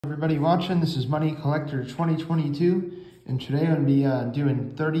Everybody watching, this is Money Collector 2022, and today I'm going to be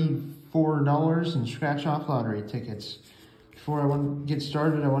doing $34 in scratch-off lottery tickets. Before I get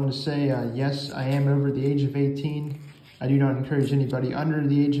started, I wanted to say, yes, I am over the age of 18. I do not encourage anybody under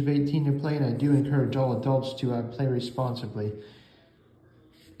the age of 18 to play, and I do encourage all adults to play responsibly.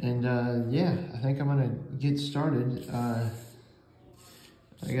 And yeah, I think I'm going to get started. I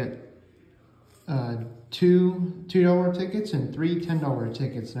got two $2 tickets and three $10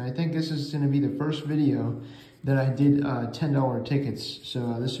 tickets, and I think this is going to be the first video that I did $10 tickets,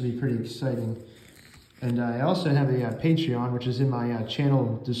 so this will be pretty exciting. And I also have a Patreon, which is in my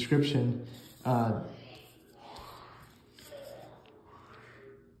channel description.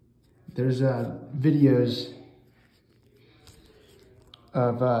 There's videos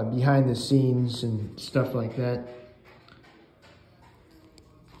of behind the scenes and stuff like that.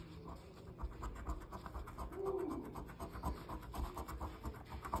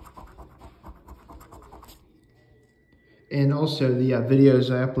 And also the videos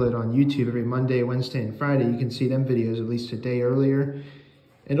I upload on YouTube every Monday, Wednesday, and Friday. You can see them videos at least a day earlier.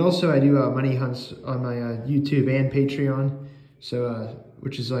 And also I do money hunts on my YouTube and Patreon. So,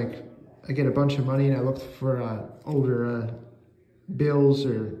 which is like, I get a bunch of money and I look for older bills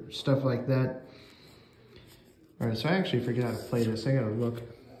or stuff like that. All right, so I actually forget how to play this. I gotta look.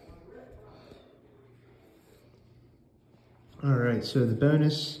 All right, so the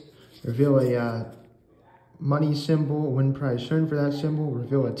bonus, reveal a money symbol, win prize shown for that symbol,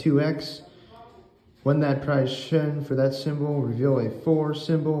 reveal a 2X. When that prize shown for that symbol, reveal a 4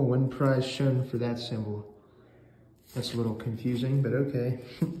 symbol, win prize shown for that symbol. That's a little confusing, but okay.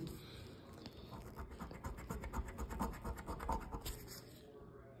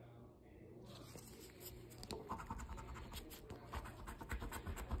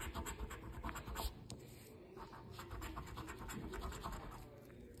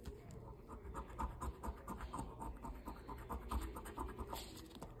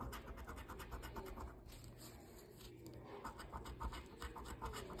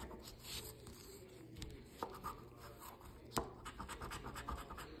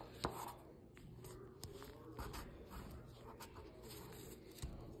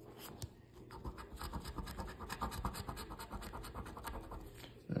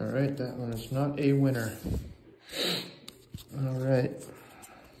 All right, that one is not a winner. All right.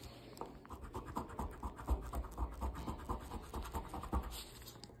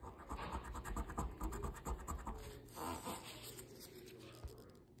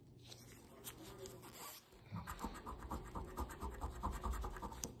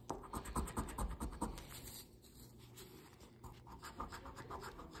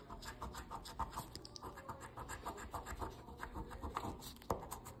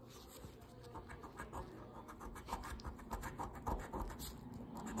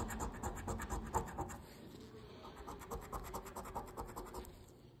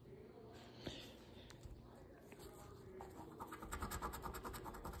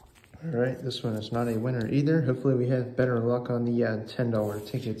 All right, this one is not a winner either. Hopefully we have better luck on the $10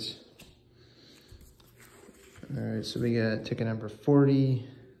 tickets. All right, so we got ticket number 40,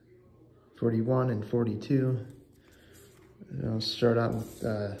 41, and 42. And I'll start out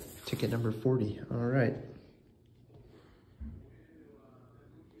with ticket number 40. All right.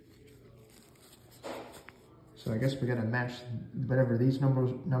 So I guess we gotta match whatever these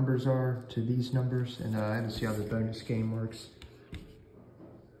numbers are to these numbers, and I have to see how the bonus game works.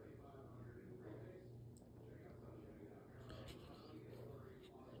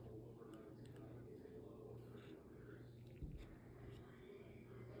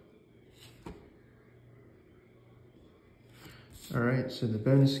 All right, so the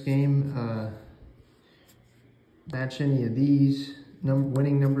bonus game, match any of these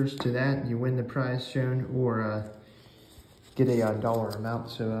winning numbers to that, and you win the prize shown, or get a dollar amount.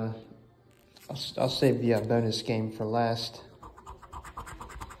 So I'll save the bonus game for last.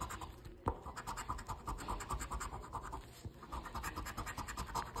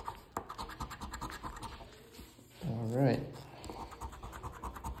 All right.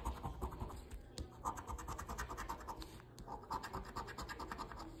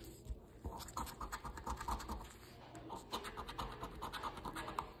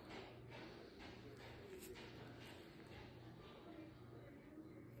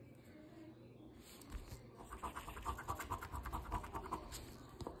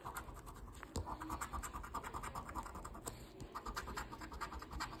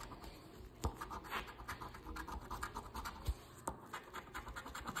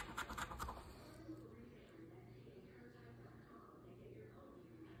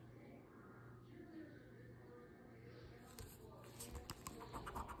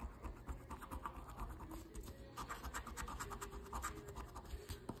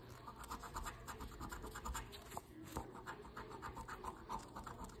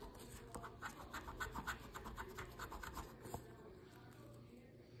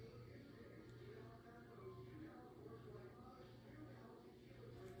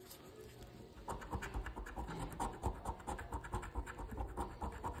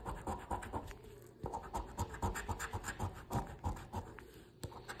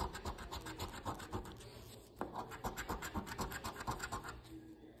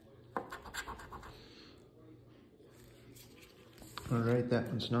 All right, that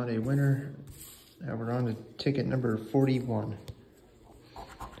one's not a winner. Now we're on to ticket number 41.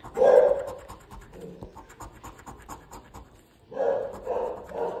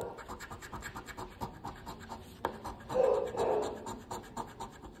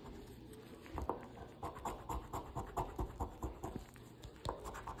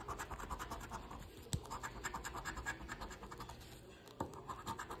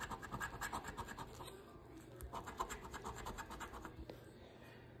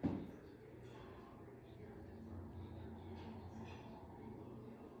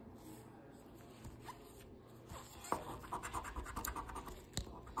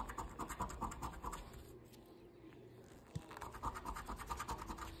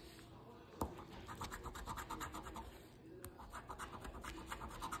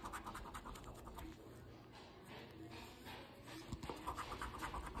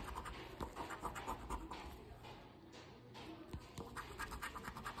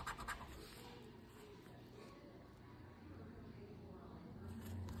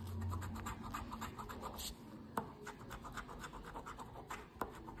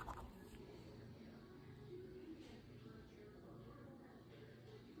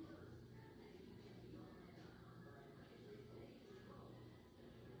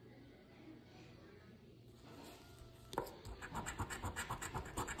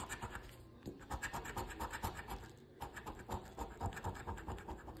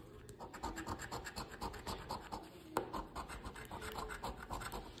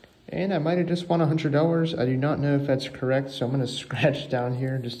 And I might have just won $100. I do not know if that's correct, so I'm going to scratch down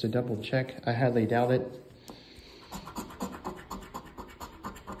here just to double check. I highly doubt it.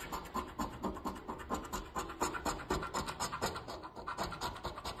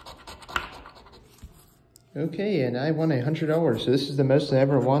 Okay, and I won $100. So this is the most I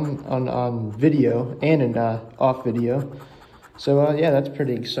ever won on video and in off video. So yeah, that's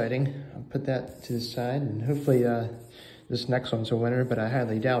pretty exciting. I'll put that to the side, and hopefully this next one's a winner, but I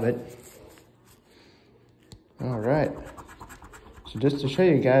highly doubt it. All right. So just to show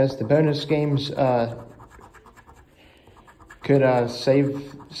you guys, the bonus games could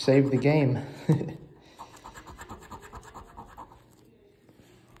save the game.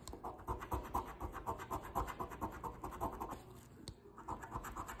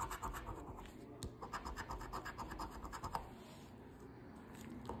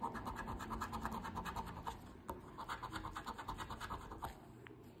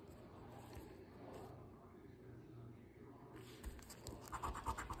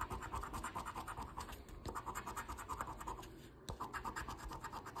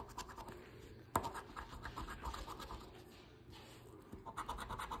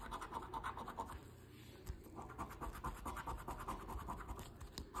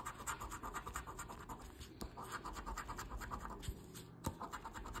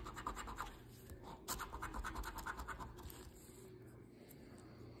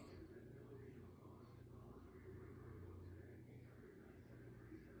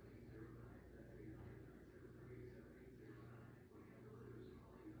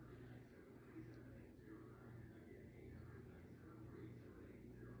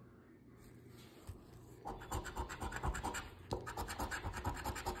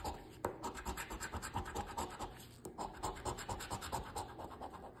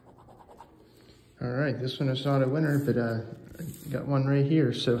 All right, this one is not a winner, but I got one right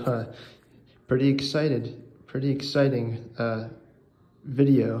here. So pretty excited, pretty exciting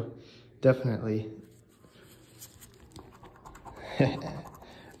video, definitely.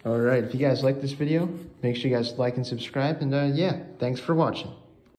 All right, if you guys like this video, make sure you guys like and subscribe. And yeah, thanks for watching.